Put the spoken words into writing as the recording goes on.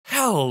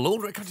Hello,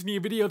 welcome to a new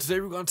video. Today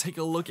we're going to take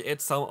a look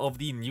at some of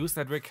the news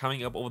that were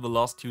coming up over the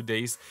last 2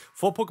 days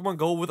for Pokemon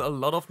Go, with a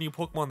lot of new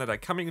Pokemon that are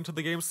coming into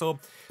the game. So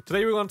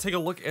today we're going to take a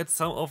look at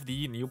some of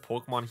the new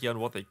Pokemon here and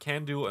what they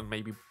can do and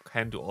maybe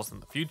can do also in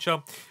the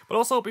future. But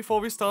also, before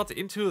we start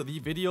into the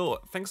video,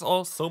 thanks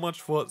all so much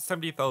for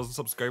 70,000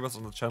 subscribers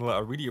on the channel. I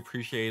really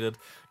appreciate it.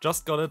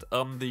 Just got it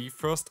the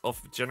 1st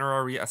of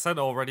January. I said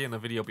already in a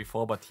video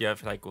before, but here I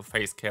feel like with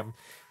Facecam.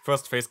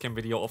 First Facecam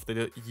video of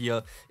the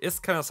year is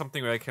kind of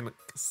something where I can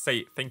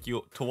say thank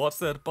you towards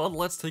that. But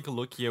let's take a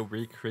look here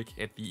real quick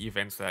at the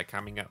events that are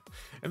coming up.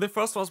 And the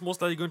first one is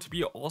most likely going to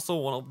be also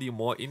one of the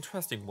more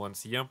interesting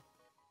ones here,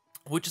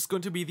 which is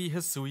going to be the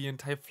Hisuian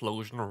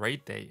Typhlosion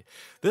raid day.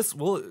 This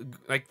will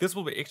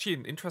be actually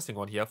an interesting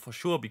one here for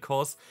sure,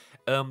 because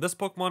this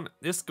Pokemon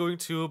is going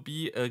to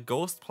be a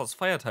Ghost plus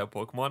Fire type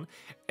Pokemon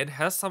and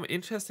has some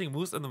interesting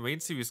moves in the main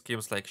series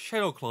games like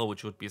Shadow Claw,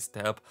 which would be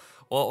Stab,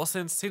 or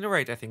also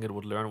Incinerate, I think it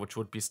would learn, which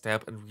would be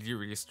Stab and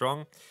really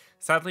strong.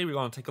 Sadly, we're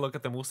going to take a look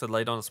at the moveset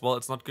later on as well.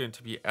 It's not going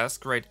to be as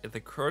great at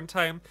the current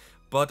time,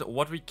 but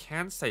what we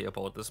can say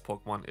about this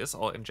Pokemon is,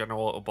 or in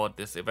general about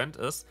this event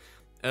is,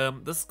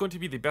 this is going to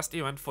be the best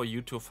event for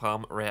you to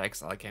farm rare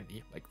XL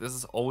candy. Like, this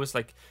is always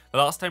like, the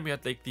last time we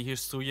had like the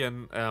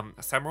Hisuian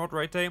Samurott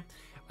raid day,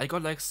 I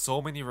got like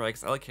so many rare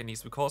XL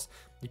candies because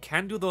you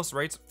can do those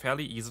raids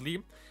fairly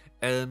easily,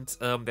 and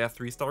they're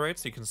 3-star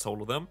raids, so you can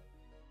solo them.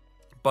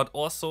 But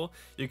also,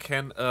 you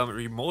can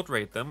remote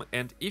raid them,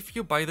 and if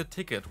you buy the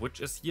ticket,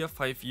 which is here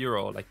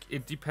 €5, like,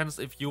 it depends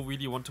if you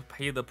really want to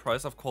pay the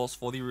price, of course,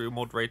 for the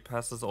remote raid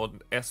passes, or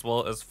as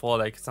well as for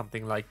like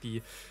something like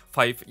the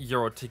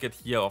 €5 ticket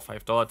here or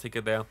 $5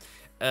 ticket there.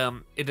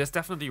 It is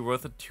definitely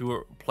worth it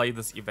to play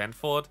this event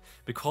for it,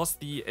 because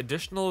the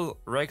additional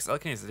rare XL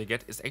candies that you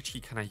get is actually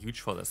kind of huge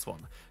for this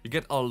one. You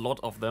get a lot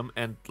of them,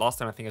 and last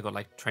time I think I got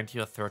like 20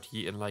 or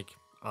 30 in like,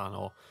 I don't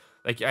know.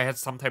 Like, I had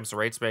sometimes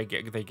raids where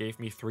they gave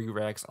me 3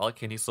 rare XL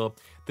candies, so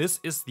this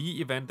is the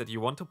event that you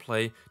want to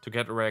play to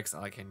get rare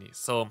XL candies.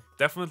 So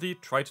definitely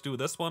try to do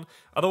this one.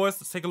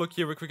 Otherwise, let's take a look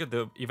here real quick at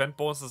the event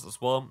bonuses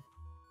as well.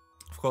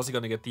 Of course, you're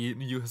going to get the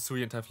new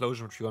Hisuian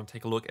Typhlosion, which you're going to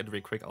take a look at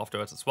real quick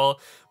afterwards as well.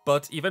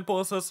 But event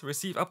bonuses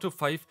receive up to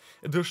 5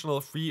 additional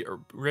free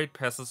raid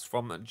passes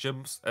from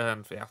gyms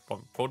and, yeah,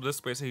 from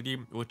Protodisc basically,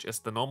 which is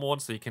the normal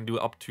one. So you can do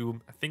up to,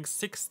 I think,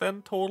 6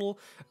 then total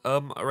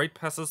raid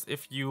passes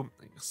if you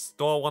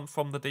store one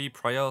from the day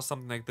prior or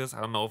something like this. I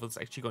don't know if it's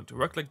actually going to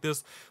work like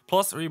this.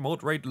 Plus,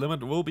 remote raid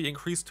limit will be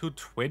increased to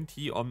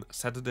 20 on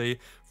Saturday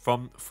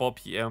from 4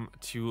 PM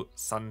to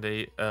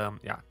Sunday,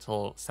 yeah,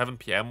 till 7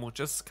 PM, which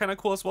is kind of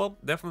cool as well.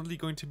 Definitely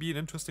going to be an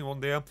interesting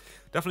one there.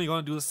 Definitely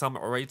going to do some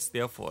raids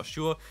there for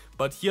sure.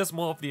 But here's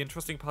more of the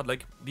interesting part.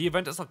 Like, the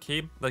event is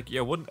okay. Like,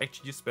 you wouldn't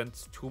actually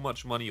spend too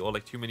much money or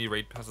like too many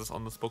raid passes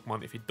on this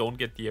Pokemon if you don't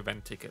get the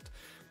event ticket.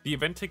 The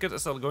event ticket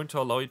is going to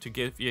allow you to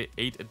give you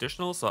 8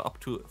 additional, so up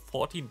to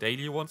 14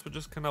 daily ones, which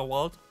is kind of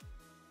wild.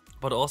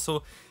 But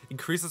also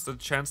increases the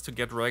chance to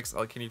get rare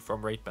XL candy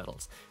from raid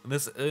battles. And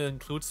this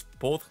includes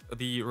both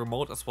the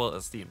remote as well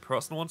as the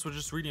in-person ones, which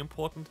is really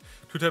important.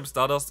 2 times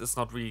Stardust is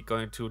not really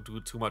going to do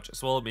too much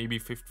as well. Maybe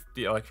 50%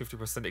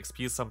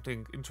 XP is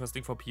something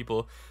interesting for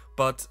people.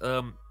 But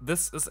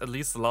this is, at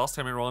least the last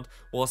time around,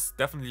 was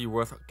definitely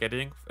worth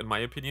getting, in my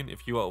opinion.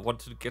 If you want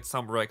to get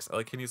some rare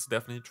XL candies,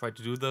 definitely try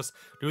to do this.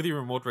 Do the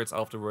remote raids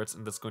afterwards,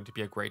 and that's going to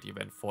be a great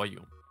event for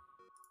you.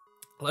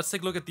 Let's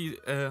take a look at the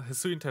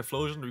Hisuian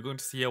Typhlosion. We're going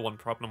to see here one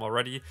problem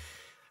already.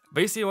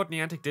 Basically, what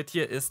Niantic did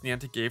here is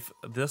Niantic gave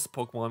this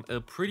Pokemon a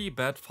pretty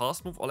bad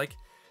fast move, or like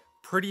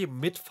pretty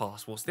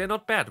mid-fast moves. They're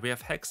not bad. We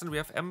have Hex and we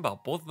have Ember.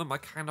 Both of them are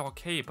kind of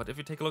okay, but if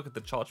you take a look at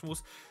the charge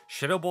moves,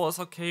 Shadow Ball is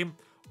okay,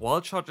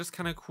 Wild Charge is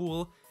kind of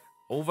cool,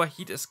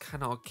 Overheat is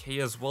kind of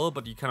okay as well,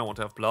 but you kind of want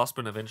to have Blast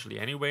Burn eventually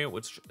anyway,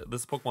 which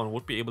this Pokemon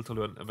would be able to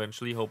learn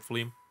eventually,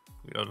 hopefully.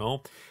 We don't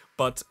know.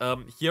 But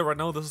here right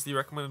now, this is the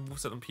recommended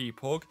moveset on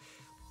PvPoke.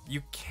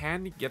 You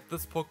can get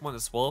this Pokemon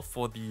as well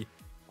for the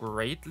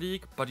Great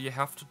League, but you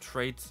have to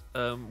trade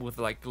with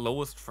like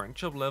lowest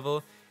friendship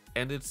level,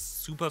 and it's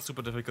super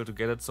difficult to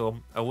get it. So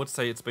I would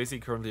say it's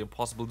basically currently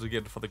impossible to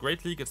get it for the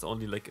Great League. It's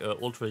only like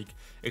Ultra League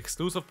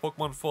exclusive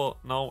Pokemon for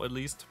now, at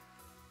least.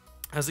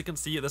 As you can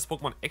see, this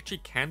Pokemon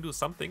actually can do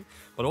something,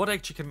 but what I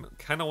actually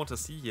kind of want to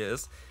see here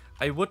is,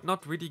 I would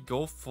not really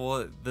go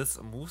for this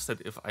moveset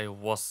if I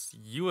was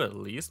you, at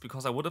least,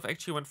 because I would have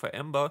actually went for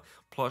Ember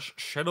plus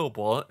Shadow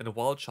Ball and a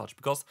Wild Charge,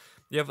 because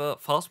you have a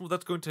fast move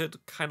that's going to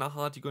hit kind of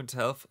hard. You're going to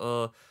have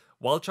a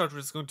Wild Charge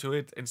which is going to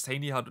hit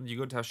insanely hard, and you're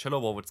going to have Shadow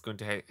Ball which is going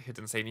to hit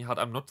insanely hard.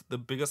 I'm not the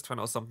biggest fan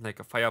of something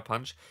like a Fire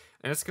Punch,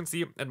 and as you can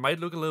see, it might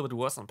look a little bit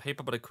worse on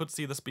paper, but I could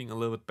see this being a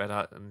little bit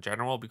better in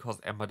general, because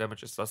Ember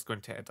damage is just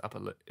going to add up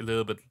a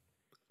little bit,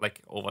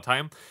 like, over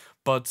time.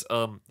 But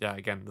yeah,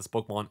 again, this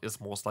Pokemon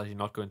is most likely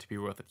not going to be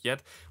worth it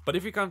yet. But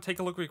if you can take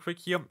a look real quick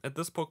here at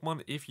this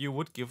Pokemon, if you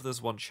would give this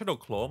one Shadow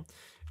Claw,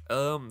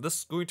 This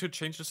is going to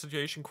change the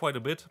situation quite a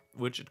bit,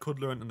 which it could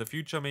learn in the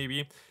future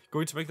maybe.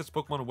 Going to make this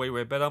Pokemon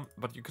way better,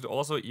 but you could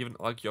also even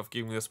argue of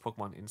giving this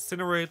Pokemon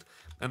Incinerate,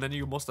 and then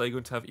you're most likely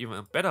going to have even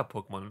a better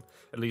Pokemon,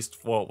 at least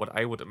for what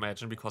I would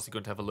imagine, because you're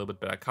going to have a little bit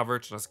better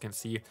coverage. And as you can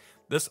see,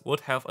 this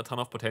would have a ton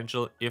of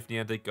potential if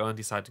Niantic gonna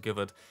decide to give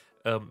it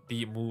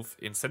the move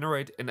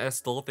Incinerate, and I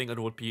still think it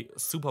would be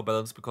super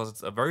balanced because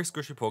it's a very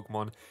squishy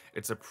Pokemon,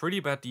 it's a pretty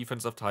bad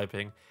defensive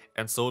typing,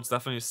 and so it's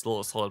definitely still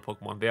a solid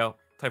Pokemon there.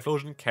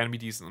 Typhlosion can be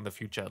decent in the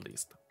future at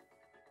least.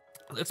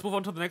 Let's move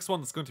on to the next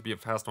one. It's going to be a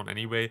fast one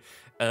anyway.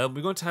 We're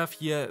going to have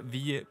here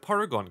the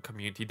Porygon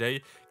Community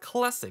Day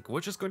Classic,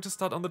 which is going to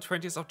start on the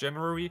 20th of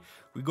January.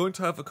 We're going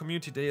to have a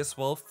Community Day as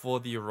well for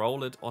the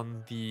Rowlet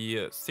on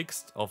the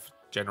 6th of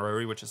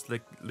January, which is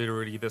like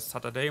literally this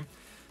Saturday.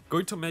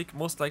 Going to make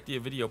most likely a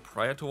video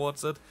prior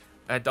towards it.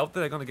 I doubt that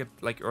they're gonna get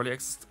like early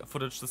access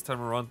footage this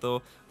time around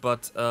though,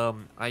 but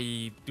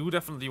I do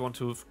definitely want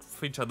to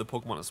feature the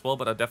Pokemon as well,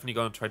 but I'm definitely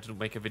gonna try to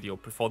make a video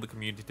before the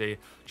Community Day,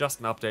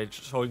 just an update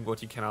showing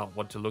what you kind of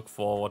want to look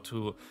for, what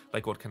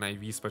kind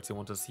of IV spreads you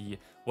want to see,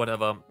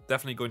 whatever.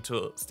 Definitely going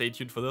to stay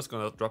tuned for this,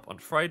 gonna drop on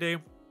Friday.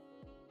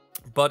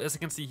 But as you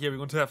can see here, we're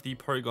going to have the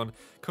Porygon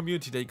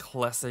Community Day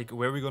Classic,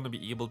 where we're going to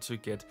be able to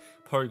get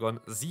Porygon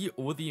Z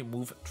or the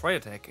move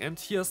Tri-Attack. And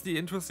here's the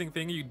interesting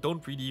thing, you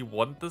don't really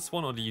want this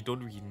one, or you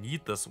don't really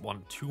need this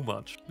one too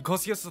much.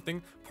 Because here's the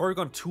thing,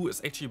 Porygon 2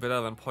 is actually better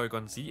than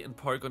Porygon Z, and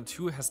Porygon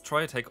 2 has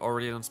Tri-Attack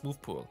already in its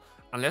move pool.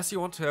 Unless you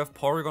want to have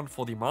Porygon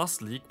for the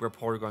Master League, where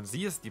Porygon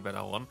Z is the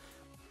better one,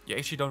 you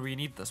actually don't really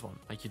need this one.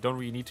 Like, you don't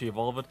really need to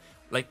evolve it.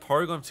 Like,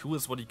 Porygon 2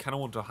 is what you kind of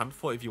want to hunt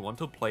for if you want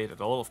to play it at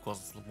all. Of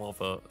course, it's more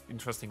of a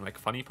interesting, like,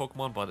 funny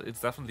Pokemon, but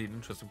it's definitely an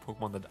interesting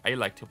Pokemon that I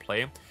like to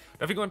play.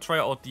 Definitely going to try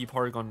out the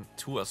Porygon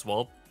 2 as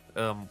well,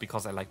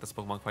 because I like this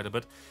Pokemon quite a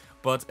bit.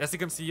 But as you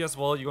can see as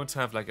well, you're going to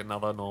have, like,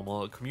 another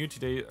normal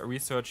Community Day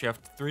research. You have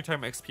 3x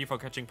XP for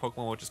catching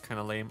Pokemon, which is kind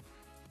of lame.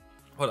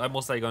 What I'm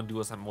most likely gonna do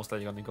is I'm most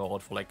likely gonna go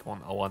out for like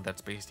 1 hour, and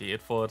that's basically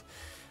it for it.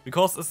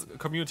 Because this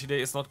Community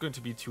Day is not going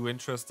to be too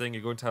interesting,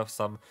 you're going to have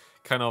some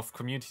kind of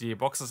Community Day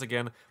boxes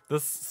again.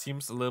 This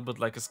seems a little bit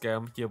like a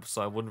scam here,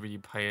 so I wouldn't really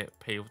pay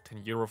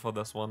 10 euro for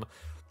this one.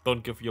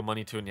 Don't give your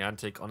money to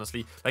Niantic,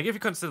 honestly. Like, if you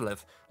consider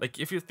it, like,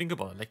 if you think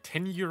about it, like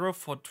 10 euro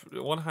for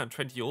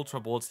 120 Ultra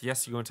Balls,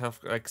 yes, you're going to have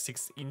like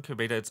 6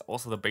 Incubator, it's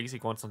also the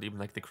basic ones, not even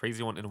like the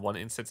crazy one in one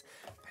instance.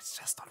 It's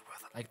just not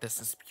worth it. Like, this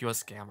is pure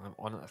scam, I'm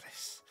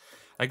honest.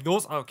 Like,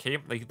 those are okay,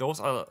 like, those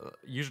are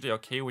usually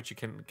okay, which you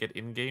can get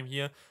in-game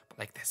here, but,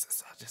 like, this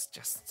is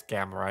just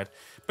scam, right?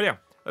 But yeah,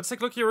 let's take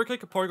a look here real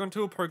quick. Porygon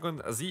 2,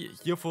 Porygon Z,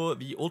 here for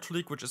the Ultra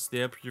League, which is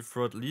their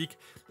preferred league.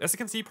 As you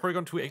can see,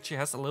 Porygon 2 actually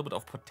has a little bit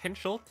of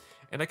potential,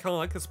 and I kind of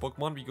like this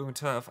Pokemon. We're going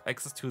to have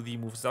access to the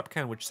move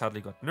Zapcan, which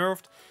sadly got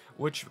nerfed,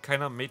 which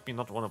kind of made me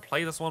not want to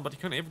play this one, but you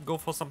can even go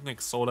for something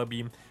like Solar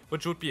Beam,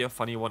 which would be a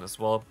funny one as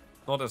well.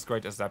 Not as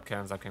great as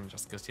Zapcan. Zapcan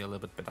just gives you a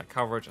little bit better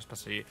coverage,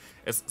 especially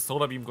as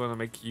Solar Beam going to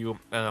make you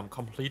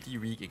completely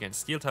weak against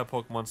Steel-type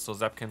Pokemon, so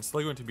Zapcan's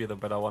still going to be the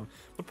better one.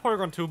 But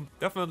Porygon 2,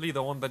 definitely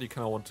the one that you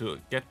kind of want to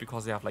get,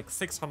 because they have like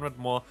 600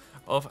 more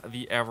of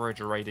the average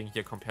rating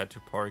here compared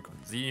to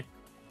Porygon Z.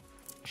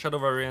 Shadow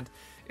variant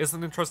is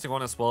an interesting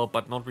one as well,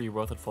 but not really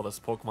worth it for this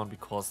Pokemon,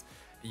 because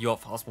your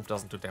fast move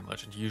doesn't do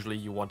damage, and usually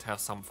you want to have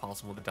some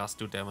fast move that does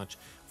do damage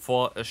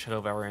for a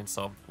Shadow variant,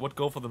 so would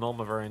go for the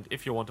normal variant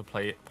if you want to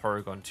play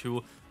Porygon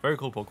 2. Very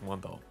cool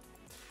Pokemon though.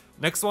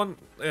 Next one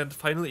and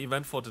final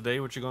event for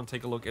today, which you're going to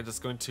take a look at, is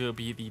going to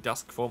be the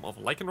Dusk form of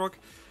Lycanrock.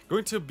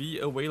 Going to be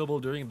available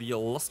during the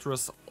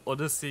Illustrious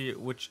Odyssey,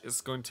 which is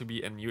going to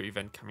be a new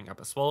event coming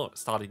up as well,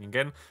 starting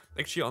again,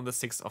 actually on the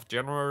 6th of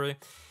January.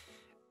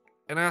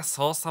 And I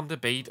saw some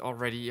debate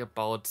already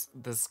about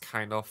this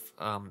kind of,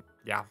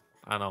 yeah,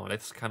 I don't know,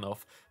 this kind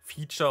of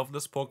feature of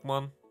this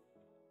Pokemon.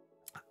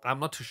 I'm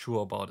not too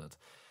sure about it.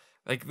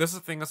 Like, this is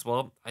the thing as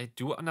well, I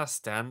do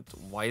understand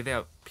why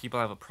people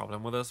have a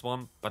problem with this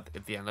one, but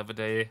at the end of the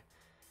day,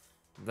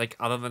 like,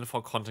 other than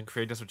for content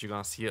creators, which you're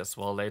gonna see as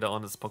well later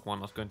on, this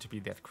Pokemon not going to be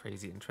that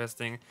crazy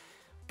interesting.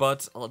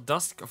 But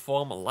Dusk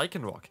form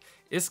Lycanrock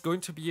is going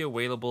to be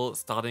available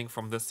starting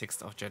from the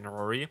 6th of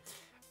January.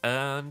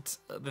 And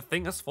the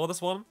thing is, for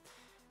this one,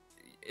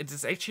 it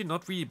is actually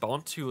not really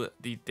bound to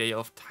the day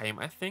of time,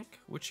 I think,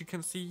 which you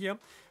can see here,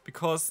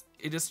 because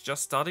it is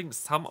just starting.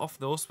 Some of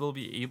those will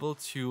be able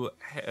to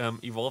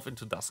evolve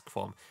into Dusk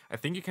form. I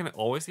think you can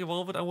always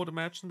evolve it, I would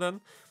imagine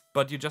then,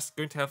 but you're just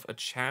going to have a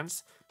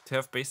chance to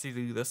have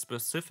basically the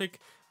specific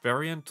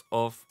variant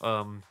of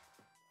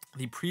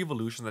the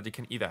pre-evolution that you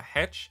can either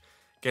hatch,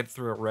 get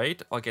through a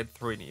raid, or get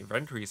through an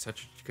event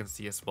research, which you can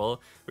see as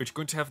well, which is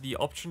going to have the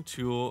option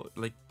to,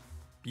 like,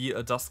 be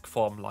a Dusk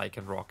form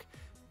Lycanrock.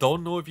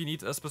 Don't know if you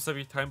need a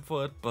specific time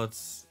for it, but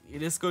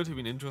it is going to be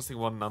an interesting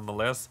one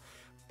nonetheless.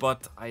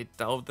 but I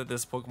doubt that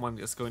this Pokemon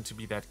is going to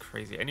be that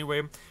crazy.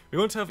 Anyway, we're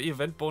going to have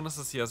event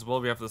bonuses here as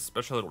well. We have the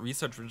special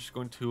research, which is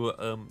going to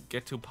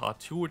get to part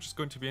 2, which is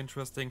going to be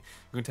interesting.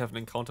 We're going to have an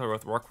encounter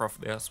with Rockruff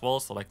there as well,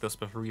 so like the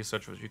special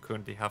research which we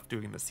currently have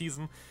during the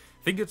season.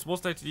 I think it's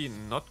most likely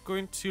not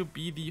going to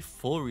be the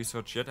full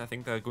research yet. I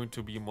think they're going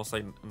to be most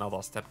likely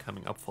another step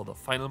coming up for the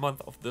final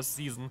month of this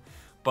season.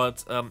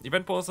 But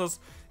event bonuses,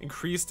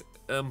 increased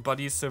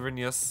buddy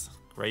souvenirs.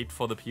 Great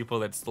for the people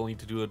that still need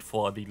to do it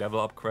for the level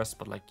up quest,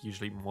 but like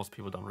usually most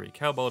people don't really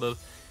care about it.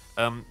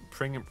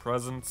 Bringing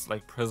presents,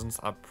 like presents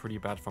are pretty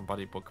bad from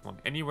buddy Pokemon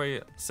anyway,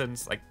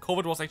 since like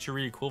COVID was actually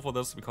really cool for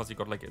this because you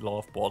got like a lot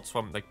of boards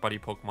from like buddy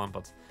Pokemon,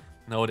 but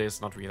nowadays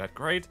not really that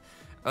great.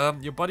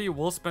 Your buddy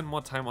will spend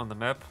more time on the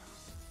map.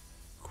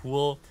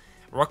 Cool.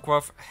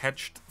 Rockruff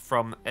hatched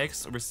from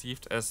eggs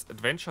received as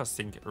Adventure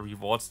Sync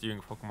rewards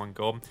during Pokemon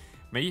Go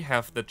may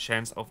have the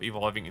chance of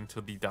evolving into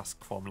the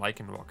Dusk form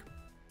Lycanrock.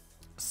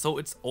 So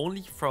it's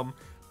only from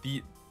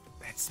the...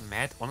 That's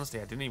mad. Honestly,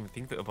 I didn't even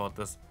think about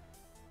this.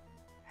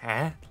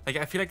 Huh? Like,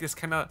 I feel like this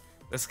kind of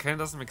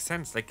doesn't make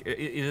sense. Like, it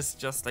is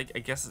just like, I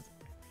guess it...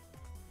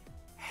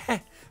 Huh?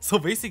 So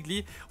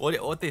basically,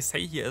 what they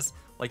say here is,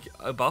 like,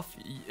 above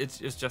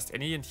it is just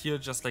any, and here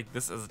just like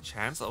this as a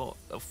chance or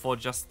for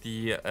just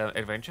the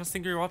adventure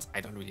single rewards.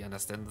 I don't really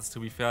understand this, to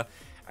be fair.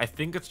 I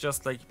think it's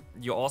just like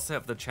you also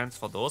have the chance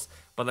for those,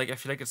 but like I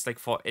feel like it's like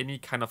for any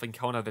kind of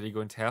encounter that you're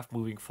going to have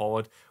moving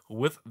forward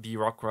with the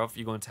Rockruff,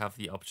 you're going to have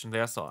the option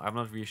there. So I'm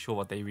not really sure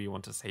what they really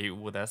want to say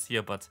with us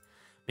here, but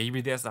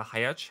maybe there's a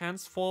higher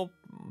chance for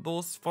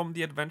those from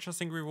the adventure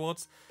single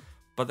rewards.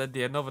 But at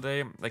the end of the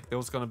day, like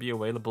those gonna be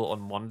available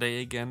on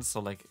Monday again, so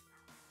like,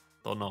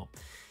 don't know.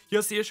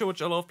 Here's the issue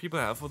which a lot of people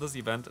have for this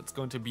event. It's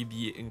going to be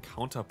the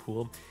encounter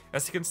pool.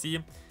 As you can see,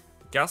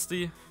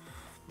 Ghastly,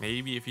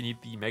 maybe if you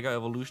need the Mega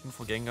Evolution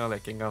for Gengar,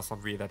 like Gengar's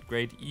not really that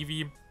great.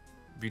 Eevee,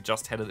 we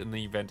just had it in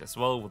the event as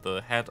well with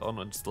the hat on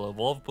and still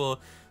evolvable.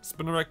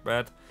 Spinarak,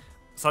 bad.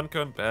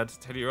 Sunkern, bad.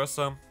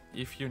 Teddiursa,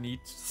 if you need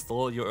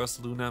still your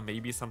Ursaluna,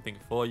 maybe something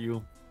for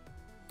you.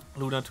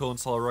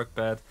 Lunatone, Solrock,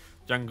 bad.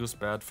 Jungus,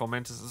 bad.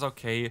 Formentis is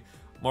okay.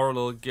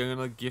 Moralo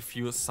gonna give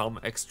you some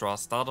extra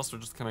starters,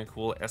 which is kind of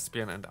cool.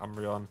 Espion and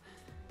Umbreon.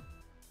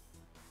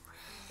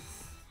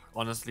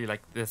 Honestly,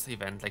 like this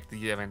event, like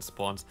the event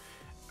spawns,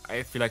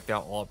 I feel like they're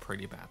all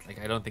pretty bad. Like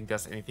I don't think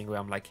there's anything where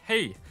I'm like,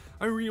 hey,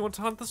 I really want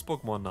to hunt this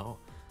Pokemon now.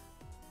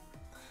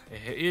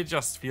 It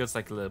just feels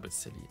like a little bit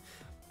silly.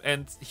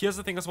 And here's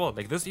the thing as well,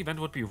 like this event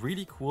would be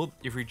really cool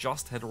if we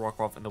just had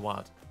Rockruff in the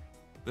wild.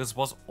 This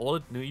was all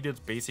it needed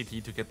basically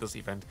to get this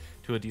event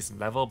to a decent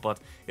level, but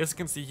as you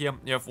can see here,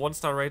 you have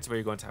 1-star raids where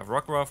you're going to have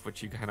Rockruff,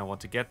 which you kind of want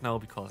to get now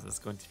because it's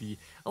going to be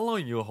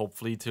allowing you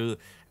hopefully to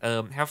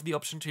have the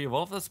option to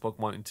evolve this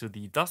Pokemon into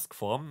the Dusk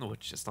form,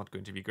 which is not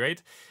going to be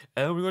great.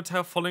 We're going to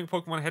have following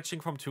Pokemon hatching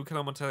from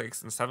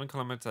 2km/x and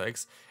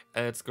 7km/x.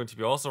 It's going to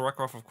be also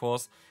Rockruff, of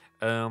course.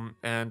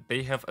 And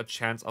they have a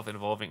chance of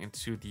evolving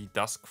into the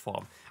Dusk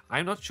form.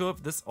 I'm not sure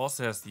if this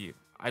also has the...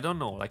 I don't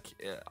know, like,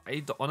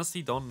 I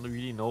honestly don't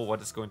really know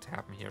what is going to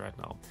happen here right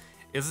now.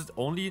 Is it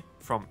only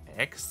from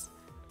X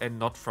and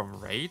not from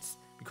raids?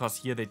 Because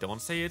here they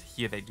don't say it,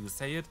 here they do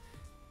say it.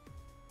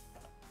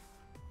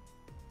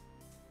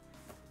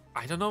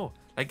 I don't know.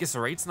 Like, is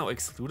raids now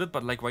excluded?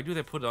 But, like, why do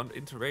they put it on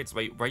into raids?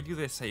 Why do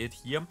they say it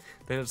here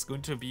that it's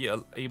going to be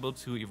able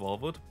to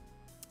evolve it?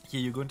 Here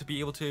you're going to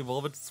be able to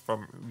evolve it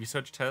from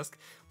research task,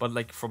 but,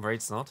 like, from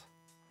raids not.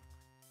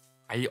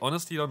 I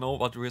honestly don't know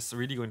what is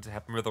really going to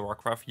happen with the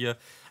Rockruff here.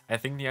 I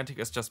think Niantic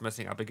is just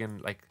messing up again.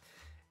 Like,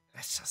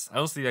 it's just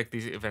honestly like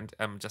this event.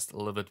 I'm just a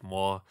little bit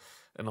more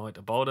annoyed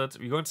about it.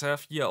 We're going to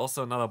have here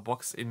also another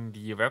box in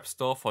the web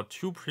store for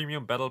 2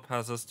 premium battle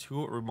passes,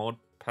 2 remote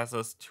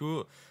passes,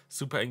 2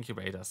 super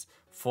incubators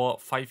for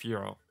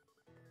 €5.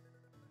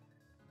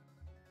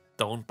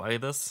 Don't buy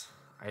this.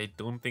 I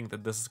don't think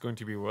that this is going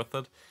to be worth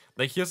it.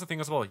 Like, here's the thing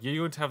as well. You're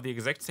going to have the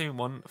exact same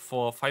one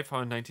for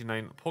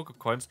 599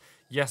 Pokecoins.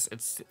 Yes,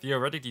 it's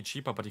theoretically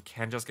cheaper, but you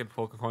can just get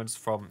Pokecoins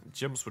from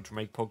gyms, which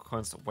make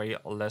Pokecoins way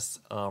less,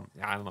 I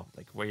don't know,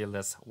 like way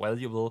less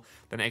valuable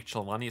than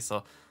actual money.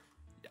 So,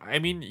 I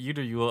mean, you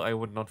do you. I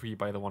would not really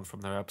buy the one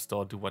from the App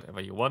Store. Do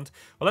whatever you want.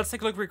 But let's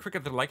take a look real quick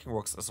at the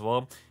Lycanrocks as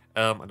well.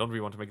 I don't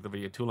really want to make the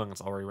video too long.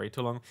 It's already way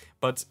too long.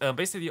 But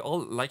basically,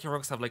 all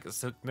Lycanrocks have like a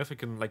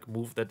significant like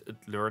move that it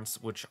learns,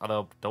 which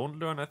other don't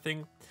learn, I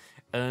think.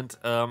 And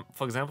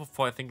for example,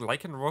 for I think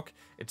Lycanrock,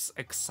 it's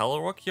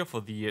Accelerock here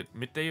for the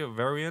midday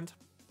variant.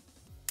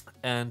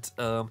 And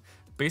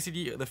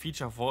basically, the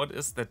feature for it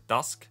is that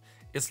Dusk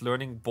is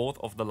learning both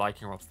of the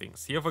Lycanrock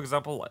things. Here, for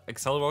example,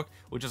 Accelerock,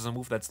 which is a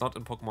move that's not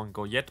in Pokemon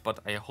Go yet, but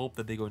I hope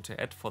that they're going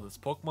to add for this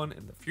Pokemon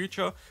in the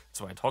future.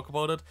 That's why I talk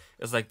about it.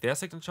 It's like their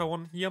signature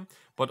one here.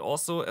 But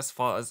also, as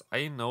far as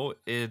I know,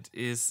 it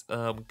is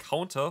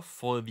counter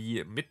for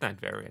the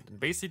Midnight variant. And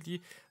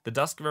basically, the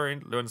Dusk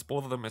variant learns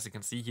both of them, as you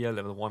can see here,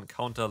 level 1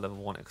 counter, level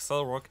 1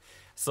 Accelerock.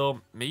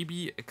 So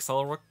maybe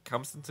Accelerock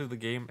comes into the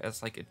game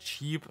as like a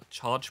cheap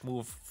charge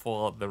move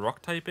for the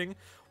rock typing,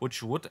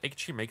 which would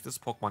actually make this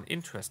Pokemon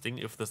interesting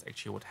if this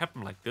actually would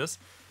happen like this.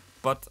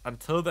 but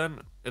until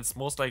then, it's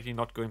most likely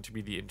not going to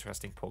be the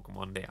interesting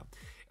Pokemon there.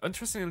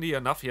 Interestingly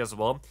enough here as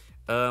well,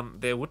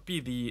 there would be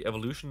the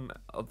evolution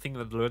thing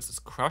that learns is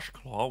Crush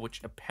Claw,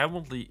 which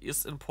apparently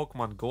is in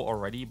Pokemon Go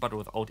already, but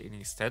without any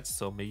stats,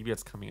 so maybe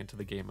it's coming into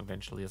the game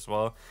eventually as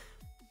well.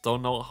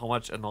 Don't know how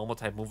much a normal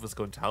type move is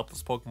going to help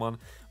this Pokemon,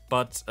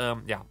 but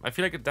yeah, I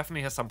feel like it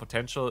definitely has some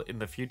potential in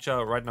the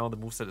future. Right now the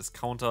moveset is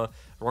Counter,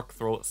 Rock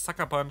Throw,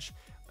 Sucker Punch,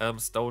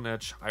 Stone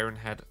Edge, Iron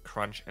Head,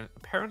 Crunch, and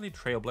apparently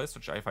Trailblaze,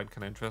 which I find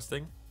kind of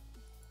interesting.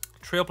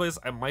 Trailblaze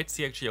I might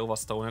see actually over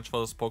Stone Edge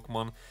for this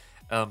Pokemon,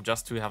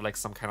 just to have like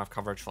some kind of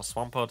coverage for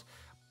Swampert,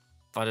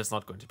 but it's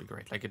not going to be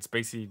great. Like, it's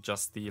basically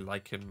just the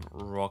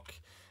Lycanrock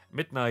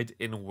Midnight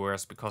in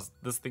worse, because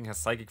this thing has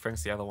Psychic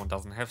Fangs, the other one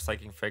doesn't have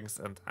Psychic Fangs,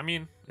 and I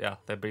mean, yeah,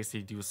 they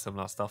basically do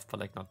similar stuff, but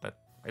like not that,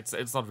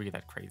 it's not really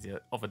that crazy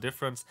of a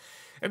difference.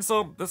 And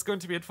so that's going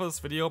to be it for this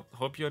video.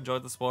 Hope you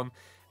enjoyed this one.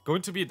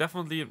 Going to be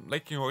definitely,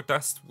 Lycanrock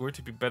Dust, going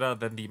to be better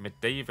than the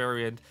midday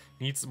variant,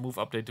 needs a move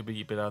update to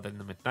be better than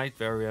the midnight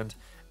variant.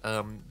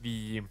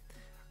 The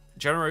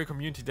January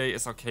Community Day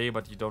is okay,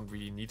 but you don't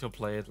really need to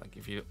play it. Like,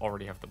 if you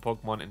already have the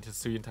Pokemon and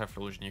Hisuian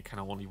Typhlosion, you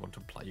kind of only want to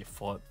play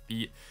for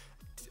the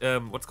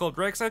what's called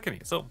Rare Alchemy.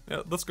 So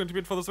yeah, that's going to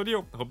be it for this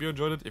video. I hope you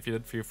enjoyed it. If you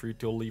did, feel free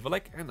to leave a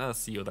like, and I'll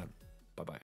see you then. Bye bye.